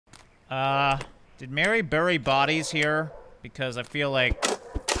Did Mary bury bodies here? Because I feel like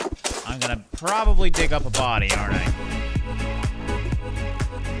I'm gonna probably dig up a body, aren't I?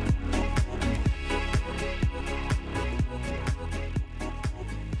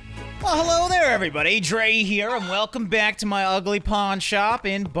 Well, hello there, everybody. Drae here, and welcome back to my ugly pawn shop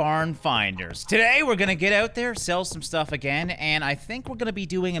in Barnfinders. Today, we're gonna get out there, sell some stuff again, and I think we're gonna be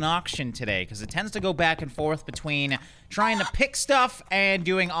doing an auction today, because it tends to go back and forth between trying to pick stuff and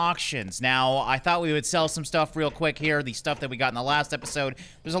doing auctions. Now, I thought we would sell some stuff real quick here, the stuff that we got in the last episode.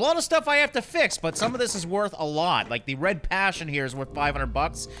 There's a lot of stuff I have to fix, but some of this is worth a lot. Like, the red passion here is worth 500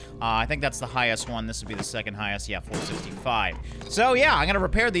 bucks. I think that's the highest one. This would be the second highest. Yeah, 465. So, yeah, I'm gonna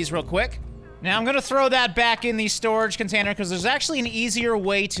repair these real quick. Now, I'm gonna throw that back in the storage container, because there's actually an easier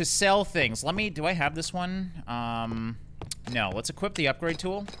way to sell things. Do I have this one? No, let's equip the upgrade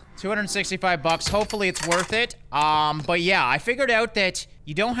tool. 265 bucks. Hopefully it's worth it. But yeah, I figured out that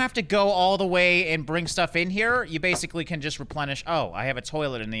you don't have to go all the way and bring stuff in here. You basically can just replenish. Oh, I have a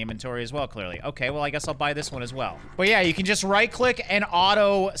toilet in the inventory as well, clearly. Okay, well, I guess I'll buy this one as well. But yeah, you can just right-click and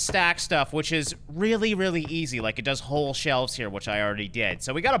auto-stack stuff, which is really, really easy. Like, it does whole shelves here, which I already did.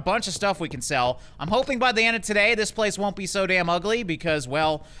 So we got a bunch of stuff we can sell. I'm hoping by the end of today, this place won't be so damn ugly because,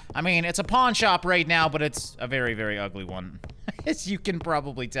 well, I mean, it's a pawn shop right now, but it's a very, very ugly one. As you can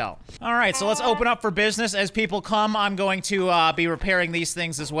probably tell. All right, so let's open up for business. As people come, I'm going to be repairing these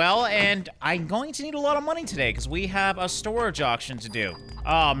things as well, and I'm going to need a lot of money today because we have a storage auction to do.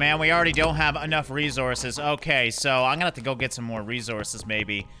 Oh man, we already don't have enough resources. Okay, so I'm gonna have to go get some more resources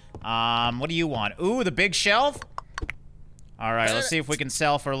maybe. What do you want? Ooh, the big shelf? All right, let's see if we can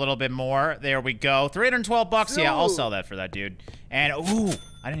sell for a little bit more. There we go. 312 bucks. Yeah, I'll sell that for that, dude. And ooh,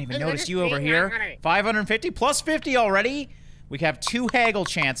 I didn't even notice you over here. 550 plus 50 already. We have 2 haggle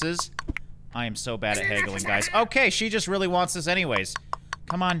chances. I am so bad at haggling, guys. Okay, she just really wants this anyways.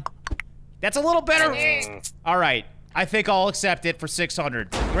 Come on. That's a little better. All right, I think I'll accept it for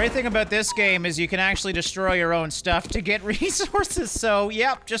 600. The great thing about this game is you can actually destroy your own stuff to get resources. So,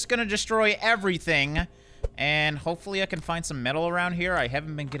 yep, just gonna destroy everything. And hopefully I can find some metal around here. I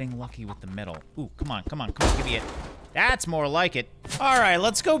haven't been getting lucky with the metal. Ooh, come on, come on, come on, give me it. That's more like it. All right,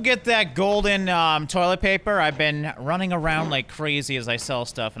 let's go get that golden toilet paper. I've been running around like crazy as I sell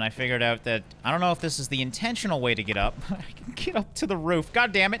stuff, and I figured out that I don't know if this is the intentional way to get up. I can get up to the roof.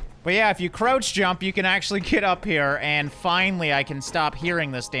 God damn it. But yeah, if you crouch jump, you can actually get up here, and finally I can stop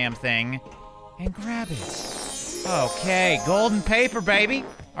hearing this damn thing and grab it. Okay, golden paper, baby.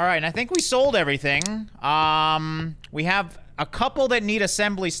 All right, and I think we sold everything. We have a couple that need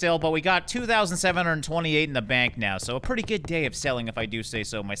assembly still, but we got 2,728 in the bank now, so a pretty good day of selling if I do say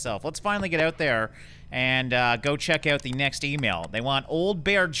so myself. Let's finally get out there and go check out the next email. They want Old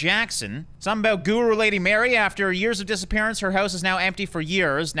Bear Jackson. Something about Guru Lady Mary. After years of disappearance, her house is now empty for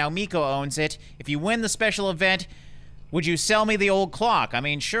years. Now Miko owns it. If you win the special event, would you sell me the old clock? I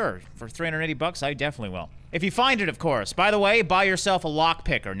mean, sure. For 380 bucks, I definitely will. If you find it, of course. By the way, buy yourself a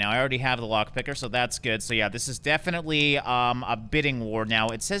lockpicker. Now, I already have the lockpicker, so that's good. So, yeah, this is definitely a bidding war. Now,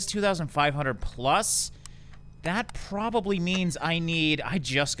 it says 2,500 plus. That probably means I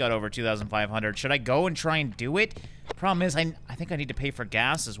just got over 2,500. Should I go and try and do it? Problem is, I think I need to pay for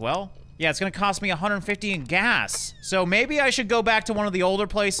gas as well. Yeah, it's gonna cost me 150 in gas. So maybe I should go back to one of the older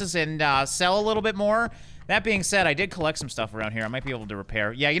places and sell a little bit more. That being said, I did collect some stuff around here. I might be able to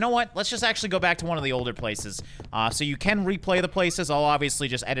repair. Yeah, you know what? Let's just actually go back to one of the older places. So you can replay the places. I'll obviously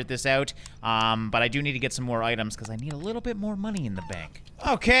just edit this out. But I do need to get some more items because I need a little bit more money in the bank.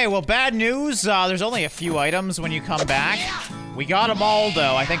 Okay, well, bad news. There's only a few items when you come back. We got them all,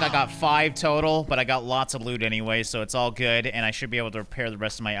 though. I think I got 5 total, but I got lots of loot anyway, so it's all good. And I should be able to repair the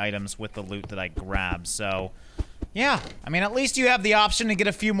rest of my items with the loot that I grabbed, so... yeah, I mean, at least you have the option to get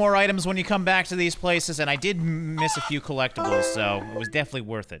a few more items when you come back to these places, and I did miss a few collectibles, so it was definitely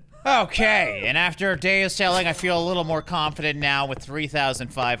worth it. Okay, and after a day of selling, I feel a little more confident now with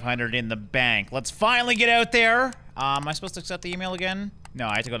 3,500 in the bank. Let's finally get out there. Am I supposed to accept the email again? No,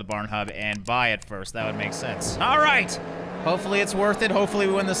 I have to go to the Barn Hub and buy it first. That would make sense. All right, hopefully it's worth it. Hopefully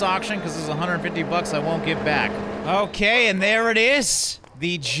we win this auction, because this is 150 bucks I won't give back. Okay, and there it is.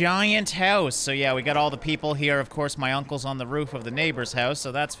 The giant house. So yeah, we got all the people here. Of course, my uncle's on the roof of the neighbor's house,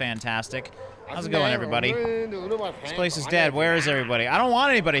 so that's fantastic. How's it going, everybody? This place is dead. Where is everybody? I don't want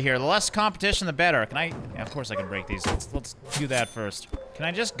anybody here. The less competition, the better. Can I? Yeah, of course I can break these. Let's do that first. Can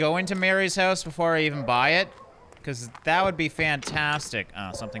I just go into Mary's house before I even buy it? Because that would be fantastic.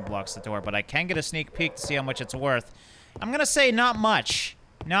 Oh, something blocks the door, but I can get a sneak peek to see how much it's worth. I'm gonna say not much.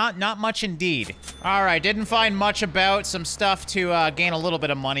 Not much indeed. All right, didn't find much about some stuff to gain a little bit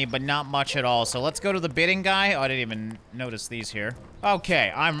of money, but not much at all. So let's go to the bidding guy. Oh, I didn't even notice these here.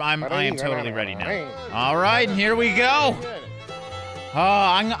 Okay, I am totally ready now. All right, and here we go.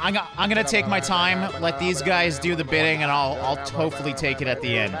 I'm gonna take my time, let these guys do the bidding, and I'll hopefully take it at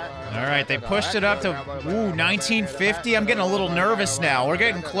the end. All right, they pushed it up to, ooh, 1950. I'm getting a little nervous now. We're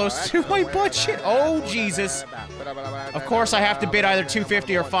getting close to my budget. Oh, Jesus. Of course, I have to bid either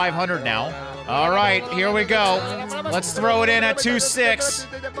 250 or 500 now. All right, here we go. Let's throw it in at 2.6.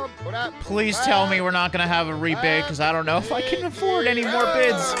 Please tell me we're not gonna have a rebid, because I don't know if I can afford any more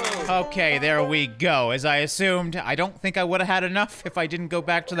bids. Okay, there we go. As I assumed, I don't think I would have had enough if I didn't go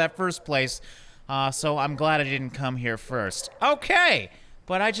back to that first place. So I'm glad I didn't come here first. Okay.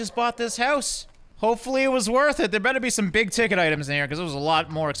 But I just bought this house. Hopefully it was worth it. There better be some big ticket items in here because it was a lot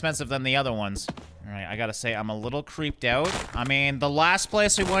more expensive than the other ones. All right, I gotta say, I'm a little creeped out. I mean, the last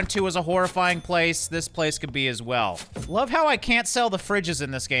place we went to was a horrifying place. This place could be as well. Love how I can't sell the fridges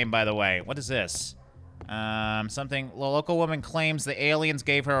in this game, by the way. What is this? Something, the local woman claims the aliens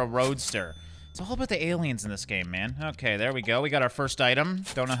gave her a roadster. It's all about the aliens in this game, man. Okay, there we go. We got our first item.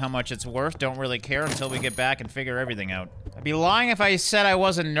 Don't know how much it's worth. Don't really care until we get back and figure everything out. I'd be lying if I said I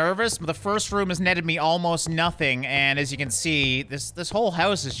wasn't nervous, but the first room has netted me almost nothing, and as you can see, this whole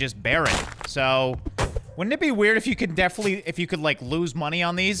house is just barren. So, wouldn't it be weird if you could like lose money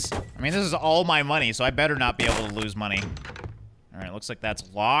on these? I mean, this is all my money, so I better not be able to lose money. All right, looks like that's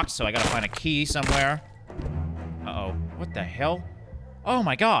locked, so I gotta find a key somewhere. Uh-oh, what the hell? Oh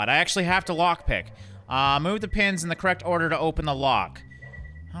my god, I actually have to lockpick. Move the pins in the correct order to open the lock.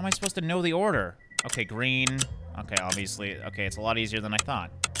 How am I supposed to know the order? Okay, green. Okay, obviously. Okay, it's a lot easier than I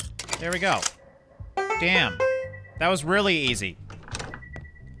thought. There we go. Damn. That was really easy.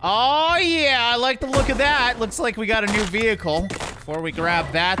 Oh yeah, I like the look of that. Looks like we got a new vehicle. Before we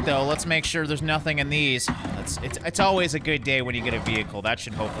grab that though, let's make sure there's nothing in these. It's always a good day when you get a vehicle. That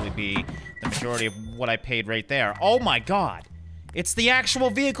should hopefully be the majority of what I paid right there. Oh my god. It's the actual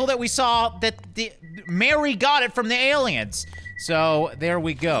vehicle that we saw that Mary got it from the aliens. So, there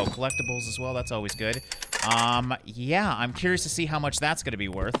we go. Collectibles as well, that's always good. Yeah, I'm curious to see how much that's gonna be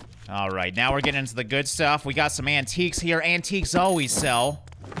worth. Alright, now we're getting into the good stuff. We got some antiques here. Antiques always sell.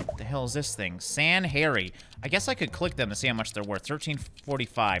 What the hell is this thing? San Harry. I guess I could click them to see how much they're worth.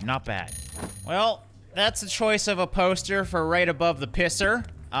 $13.45, not bad. Well, that's a choice of a poster for right above the pisser.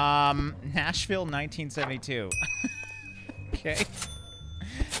 Nashville, 1972. Okay.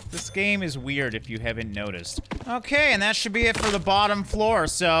 This game is weird if you haven't noticed. Okay, and that should be it for the bottom floor.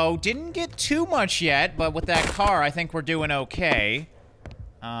 So, didn't get too much yet, but with that car, I think we're doing okay.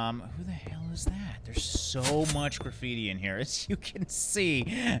 Who the hell is that? There's so much graffiti in here, as you can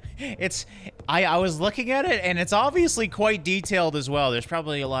see. I was looking at it, and it's obviously quite detailed as well. There's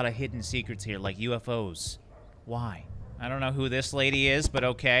probably a lot of hidden secrets here, like UFOs. Why? I don't know who this lady is, but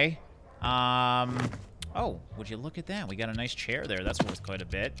okay. Oh, would you look at that? We got a nice chair there. That's worth quite a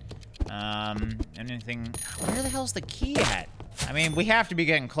bit. Anything... Where the hell's the key at? I mean, we have to be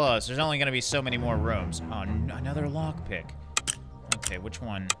getting close. There's only gonna be so many more rooms. Oh, another lockpick. Okay, which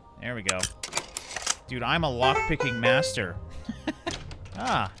one? There we go. Dude, I'm a lockpicking master.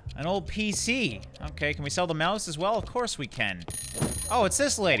 Ah, an old PC. Okay, can we sell the mouse as well? Of course we can. Oh, it's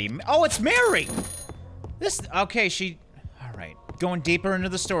this lady. Oh, it's Mary! Okay, she... Alright. Going deeper into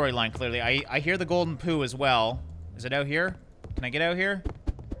the storyline, clearly. I hear the golden poo as well. Is it out here? Can I get out here?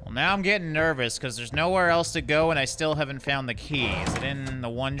 Well, now I'm getting nervous, because there's nowhere else to go, and I still haven't found the key. Is it in the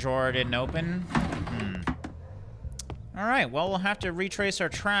one drawer I didn't open? Alright, well, we'll have to retrace our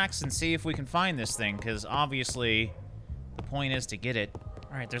tracks and see if we can find this thing, because obviously the point is to get it.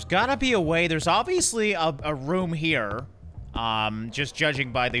 Alright, there's gotta be a way. There's obviously a room here, just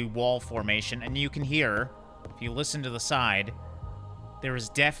judging by the wall formation, and you can hear, if you listen to the side, there is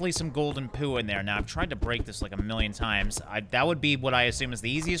definitely some golden poo in there. Now, I've tried to break this like a million times. That would be what I assume is the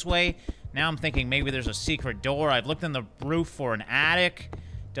easiest way. Now I'm thinking maybe there's a secret door. I've looked in the roof for an attic.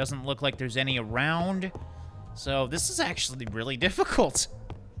 Doesn't look like there's any around. So, this is actually really difficult.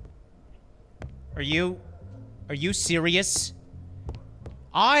 Are you serious?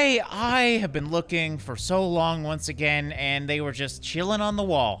 I have been looking for so long once again, and they were just chilling on the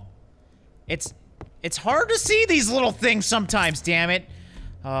wall. It's hard to see these little things sometimes, damn it.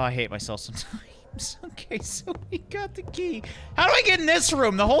 Oh, I hate myself sometimes. Okay, so we got the key. How do I get in this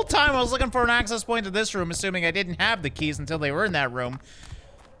room? The whole time I was looking for an access point to this room, assuming I didn't have the keys until they were in that room.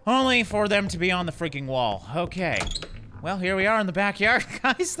 Only for them to be on the freaking wall. Okay. Well, here we are in the backyard,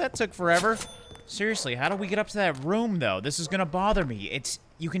 guys. That took forever. Seriously, how do we get up to that room, though? This is gonna bother me.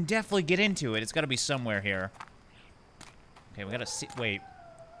 You can definitely get into it. It's gotta be somewhere here. Okay, we gotta see. Wait.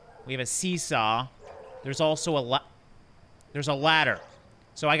 We have a seesaw. There's also there's a ladder.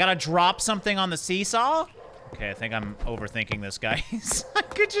 So I gotta drop something on the seesaw? Okay, I think I'm overthinking this, guys. I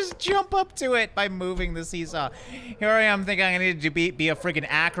could just jump up to it by moving the seesaw. Here I am thinking I needed to be a freaking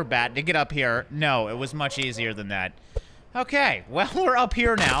acrobat to get up here. No, it was much easier than that. Okay, well, we're up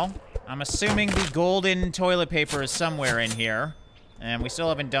here now. I'm assuming the golden toilet paper is somewhere in here. And we still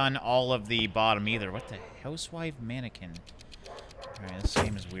haven't done all of the bottom either. What the housewife mannequin? Alright, this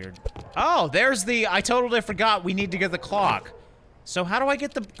game is weird. Oh, there's the... I totally forgot we need to get the clock. So how do I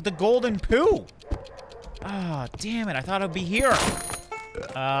get the golden poo? Ah, oh, damn it. I thought it'd be here.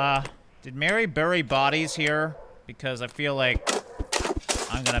 Did Mary bury bodies here? Because I feel like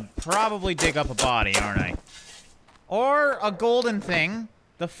I'm gonna probably dig up a body, aren't I? Or a golden thing.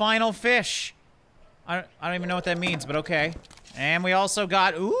 The final fish. I don't even know what that means, but okay. And we also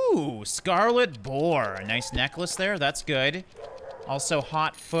got, ooh, scarlet boar. A nice necklace there. That's good. Also,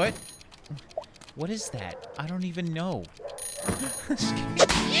 hot foot. What is that? I don't even know.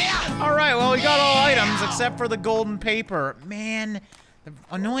 All right, well, we got all items except for the golden paper. Man, the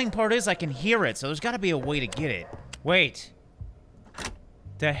annoying part is I can hear it, so there's got to be a way to get it. Wait.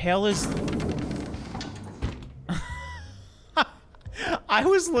 The hell is... I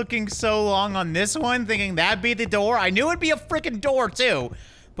was looking so long on this one, thinking that'd be the door. I knew it'd be a freaking door, too.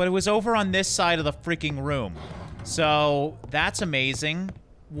 But it was over on this side of the freaking room. So, that's amazing.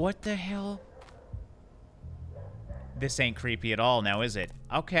 What the hell? This ain't creepy at all now, is it?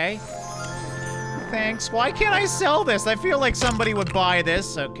 Okay. Thanks. Why can't I sell this? I feel like somebody would buy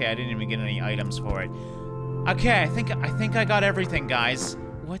this. Okay, I didn't even get any items for it. Okay, I think I got everything, guys.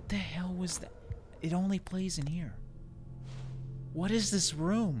 What the hell was that? It only plays in here. What is this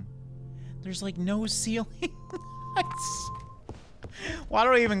room? There's like no ceiling. Why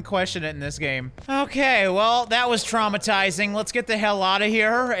do I even question it in this game? Okay, well, that was traumatizing. Let's get the hell out of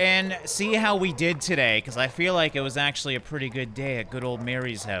here and see how we did today, because I feel like it was actually a pretty good day at good old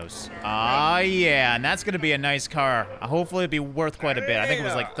Mary's house. Ah, yeah, and that's gonna be a nice car. Hopefully it'll be worth quite a bit. I think it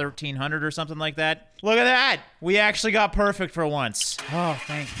was like 1,300 or something like that. Look at that! We actually got perfect for once. Oh,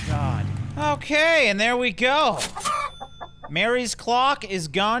 thank God. Okay, and there we go. Mary's clock is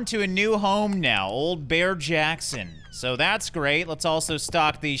gone to a new home now, Old Bear Jackson. So that's great. Let's also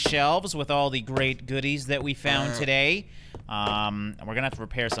stock these shelves with all the great goodies that we found today. And we're gonna have to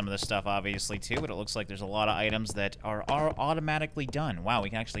repair some of this stuff, obviously, too, but it looks like there's a lot of items that are automatically done. Wow, we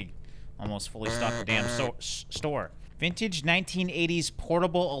can actually almost fully stock the damn store. Vintage 1980s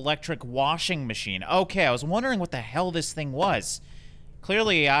portable electric washing machine. Okay, I was wondering what the hell this thing was.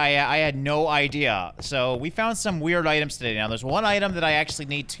 Clearly, I had no idea. So, we found some weird items today. Now, there's one item that I actually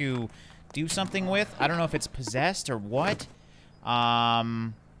need to do something with. I don't know if it's possessed or what.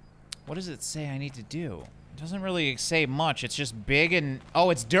 What does it say I need to do? It doesn't really say much. It's just big and... Oh,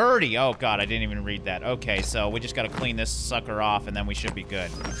 it's dirty! Oh, God, I didn't even read that. Okay, so we just gotta clean this sucker off, and then we should be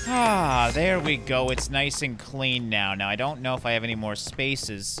good. Ah, there we go. It's nice and clean now. Now, I don't know if I have any more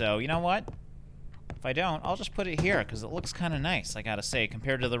spaces, so you know what? If I don't, I'll just put it here, because it looks kind of nice, I gotta say,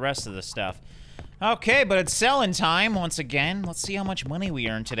 compared to the rest of the stuff. Okay, but it's selling time once again. Let's see how much money we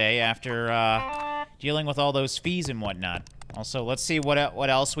earned today after dealing with all those fees and whatnot. Also, let's see what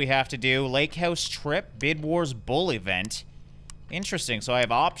else we have to do. Lake House Trip, Bid Wars Bull Event. Interesting, so I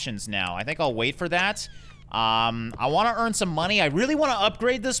have options now. I think I'll wait for that. I want to earn some money. I really want to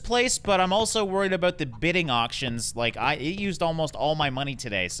upgrade this place, but I'm also worried about the bidding auctions. Like, it used almost all my money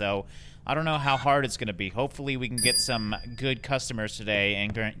today, so... I don't know how hard it's going to be. Hopefully we can get some good customers today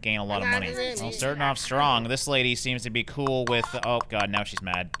and gain a lot of money. Well, starting off strong. This lady seems to be cool with... Oh, God, now she's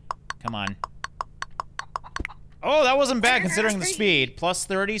mad. Come on. Oh, that wasn't bad considering the speed. Plus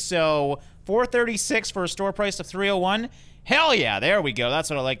 30, so 436 for a store price of 301. Hell yeah, there we go. That's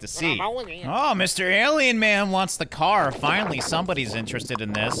what I like to see. Oh, Mr. Alien Man wants the car. Finally, somebody's interested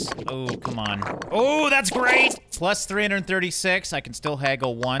in this. Oh, come on. Oh, that's great! Plus 336. I can still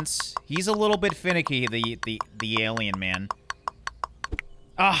haggle once. He's a little bit finicky, the Alien Man.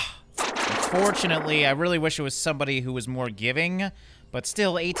 Ah, unfortunately, I really wish it was somebody who was more giving. But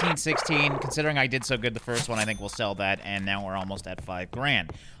still, 1816, considering I did so good the first one, I think we'll sell that, and now we're almost at 5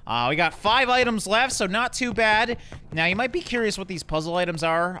 grand. We got 5 items left, so not too bad. Now, you might be curious what these puzzle items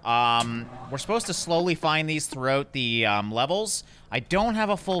are. We're supposed to slowly find these throughout the levels. I don't have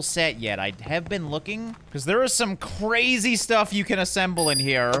a full set yet. I have been looking, because there is some crazy stuff you can assemble in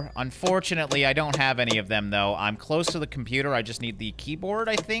here. Unfortunately, I don't have any of them, though. I'm close to the computer. I just need the keyboard,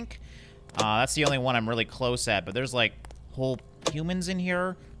 I think. That's the only one I'm really close at, but there's, like, whole... humans in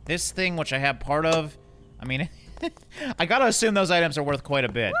here. This thing, which I have part of, I mean, I gotta assume those items are worth quite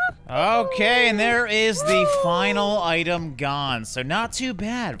a bit. Okay, and there is the final item gone. So not too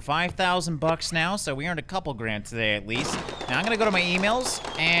bad. 5,000 bucks now, so we earned a couple grand today at least. Now I'm gonna go to my emails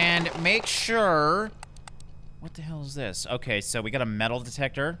and make sure... What the hell is this? Okay, so we got a metal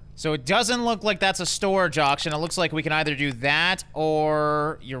detector. So it doesn't look like that's a storage auction. It looks like we can either do that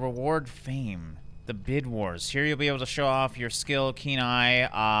or your reward fame. The bid wars. Here you'll be able to show off your skill, keen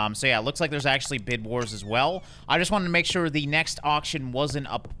eye. So yeah, it looks like there's actually bid wars as well. I just wanted to make sure the next auction wasn't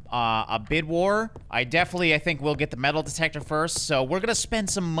a bid war. I think we'll get the metal detector first. So we're gonna spend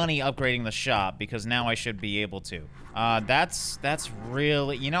some money upgrading the shop because now I should be able to. That's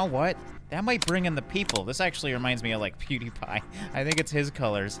really, you know what? That might bring in the people. This actually reminds me of, like, PewDiePie. I think it's his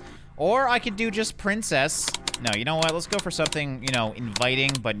colors. Or I could do just princess. No, you know what? Let's go for something, you know,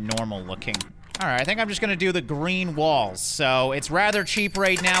 inviting but normal looking. All right, I think I'm just gonna do the green walls. So it's rather cheap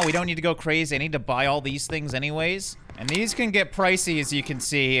right now. We don't need to go crazy. I need to buy all these things anyways. And these can get pricey, as you can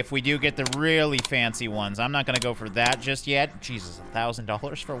see, if we do get the really fancy ones. I'm not gonna go for that just yet. Jesus,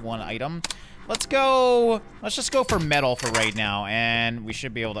 $1,000 for one item. Let's just go for metal for right now, and we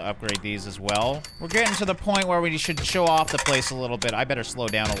should be able to upgrade these as well. We're getting to the point where we should show off the place a little bit. I better slow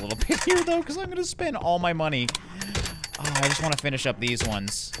down a little bit here, though, because I'm going to spend all my money. Oh, I just want to finish up these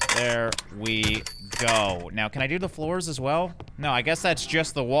ones. There we go. Now, can I do the floors as well? No, I guess that's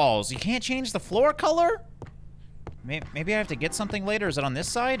just the walls. You can't change the floor color? Maybe I have to get something later. Is it on this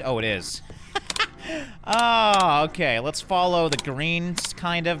side? Oh, it is. Oh, okay. Let's follow the greens,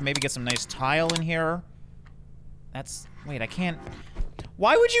 kind of. Maybe get some nice tile in here. Wait, I can't...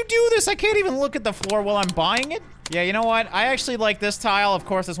 Why would you do this? I can't even look at the floor while I'm buying it. Yeah, you know what? I actually like this tile. Of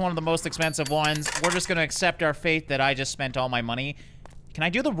course, it's one of the most expensive ones. We're just gonna accept our fate that I just spent all my money. Can I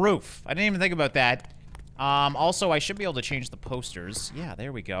do the roof? I didn't even think about that. Also, I should be able to change the posters. Yeah,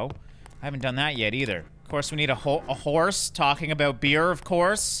 there we go. I haven't done that yet either. Of course, we need a horse talking about beer, of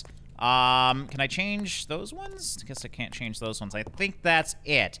course. Can I change those ones? I guess I can't change those ones. I think that's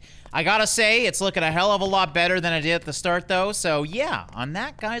it. I gotta say, it's looking a hell of a lot better than I did at the start, though. So, yeah, on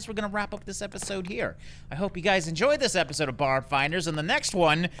that, guys, we're gonna wrap up this episode here. I hope you guys enjoyed this episode of Barnfinders. And the next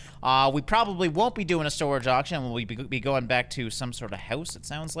one, we probably won't be doing a storage auction. We'll be going back to some sort of house, it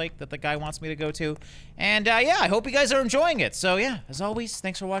sounds like, that the guy wants me to go to. And, yeah, I hope you guys are enjoying it. So, yeah, as always,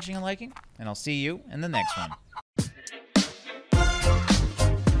 thanks for watching and liking, and I'll see you in the next one.